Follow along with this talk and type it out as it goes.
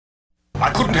I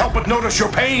couldn't help but notice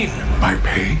your pain. My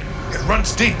pain? It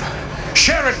runs deep.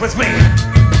 Share it with me.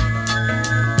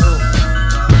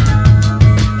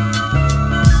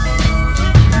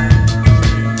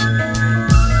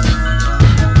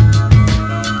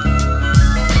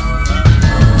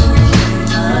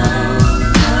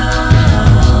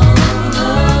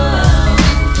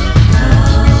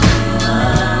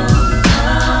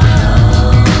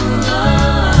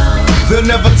 They'll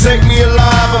never take me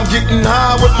alive, I'm getting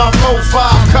high with my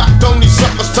 4-5. Cocked on these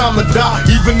suckers, time to die.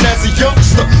 Even as a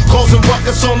youngster, causing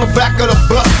ruckus on the back of the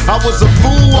bus. I was a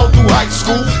fool all through high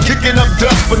school, kicking up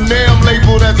dust, but now I'm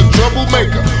labeled as a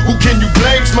troublemaker. Who can you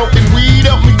blame? Smoking weed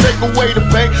help me take away the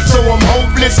pain. So I'm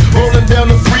hopeless, rolling down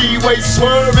the freeway,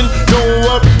 swerving. Don't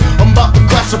worry, I'm about to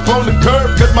crash up on the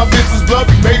curb, cause my business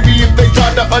blurry. Maybe if they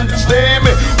tried to understand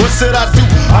me, what should I do?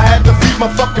 I had to feed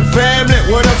my fucking family,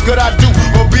 what else could I do?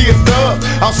 Or be a thug?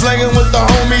 I'm slanging with the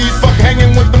homies, fuck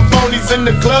hanging with them phonies in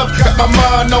the club. Got my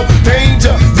mind on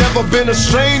danger, never been a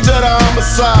stranger to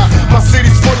homicide. My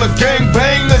city's full of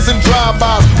gangbangers and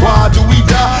drive-bys. Why do we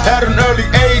die at an early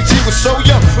age? He was so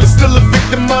young, but still a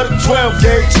victim of the 12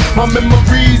 gauge. My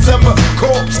memories of a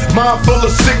corpse, mind full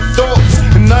of sick thoughts,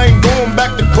 and I ain't going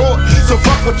back to court. So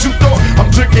fuck what you thought. I'm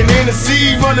drinking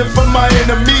Hennessy, running from my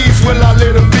enemies. Will I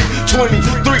let her be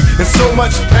 23 and so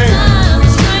much pain?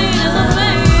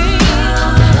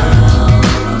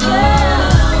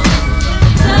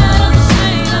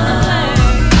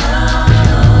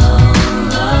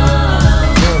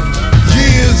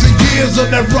 Of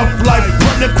that rough life,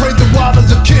 running crazy wild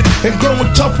as a kid and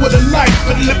growing tough with a knife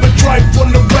and living tripe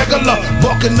on the regular,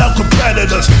 bucking out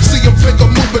competitors. See a figure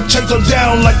moving, chase them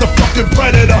down like the fucking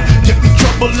predator. Get in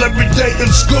trouble every day in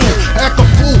school, act a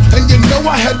fool, and you know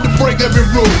I had to break every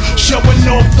rule. Showing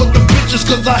off for the bitches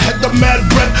cause I had the mad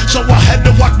breath, so I had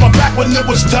to watch my back when it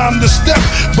was time to step.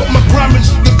 But my crime is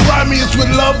the grimiest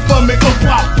with love for me. Oh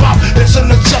pop pop, they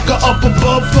send a sucker up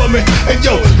above for me. And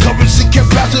yo, currency kept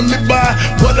passing me by,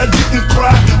 but I didn't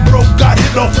cry. Bro got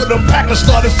hit off with a pack and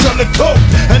started selling coke,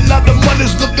 and now the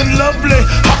money's looking lovely.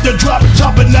 Hop the drop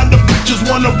top and now the bitches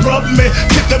wanna rub me.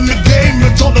 Kick them the game,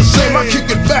 it's all the same. I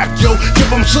kick it back, yo, give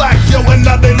them slack, yo, and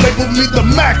now they label me the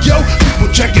Mac, yo.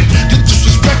 People check it, get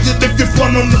disrespected if you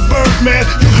front on the bird, man.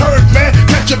 You heard, man,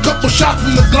 catch a couple shots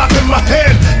from the Glock in my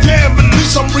hand. Damn, at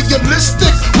least I'm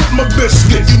realistic with my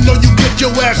biscuit. You know you get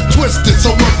your ass twisted,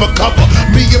 so run for cover.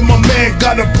 Me and my man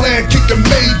got a plan, kicking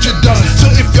major dust. So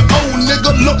if you're old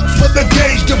nigga, look for the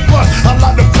gauge to bust. A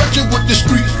lot of pressure with the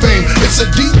street fame. It's a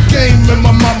deep game, and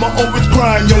my mama always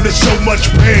crying, yo, there's so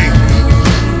much pain.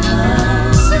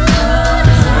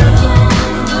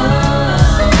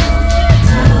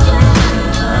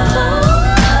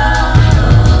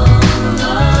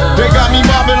 They got me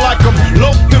mobbing like I'm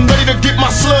loped and ready to get my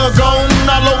slug on.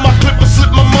 I load my clip and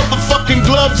slip my motherfucking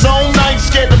gloves on. I ain't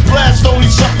scared to blast on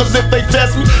these suckers if they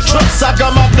test me. Trust, I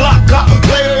got my Glock out,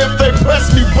 player if they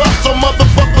press me. Bust some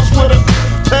motherfuckers with a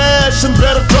passion,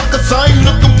 better truckers. I ain't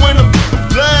looking when I'm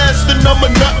blasting. I'm a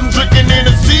nothing, drinking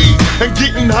Hennessy and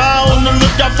getting high on the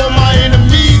lookout for my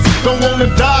enemies. Don't wanna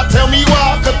die, tell me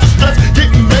why, cause the stress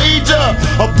getting major.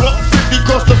 A buck 50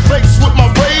 across the face with my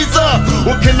razor.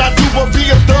 What can I do but be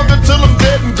a thug until I'm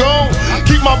dead and gone?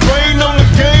 Keep my brain on the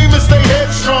game and stay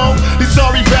headstrong. These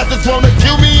sorry bastards wanna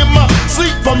kill me in my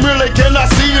sleep. I'm real, they cannot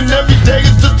see, and every day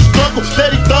is just a struggle.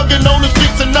 Steady thugging on the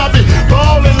streets and I be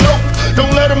ballin' low.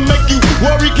 Don't let them make you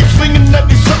worry, keep slinging at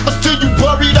these suckers till you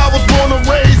buried. I was born and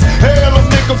raised hell, a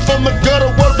nigga from the gutter,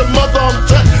 word the mother I'm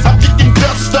touched. I'm kicking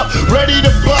dust up, ready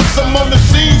to bust. I'm on the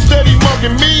scene, steady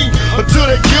mugging me. Until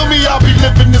they kill me, I'll be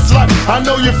living this life. I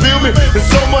know you feel me. And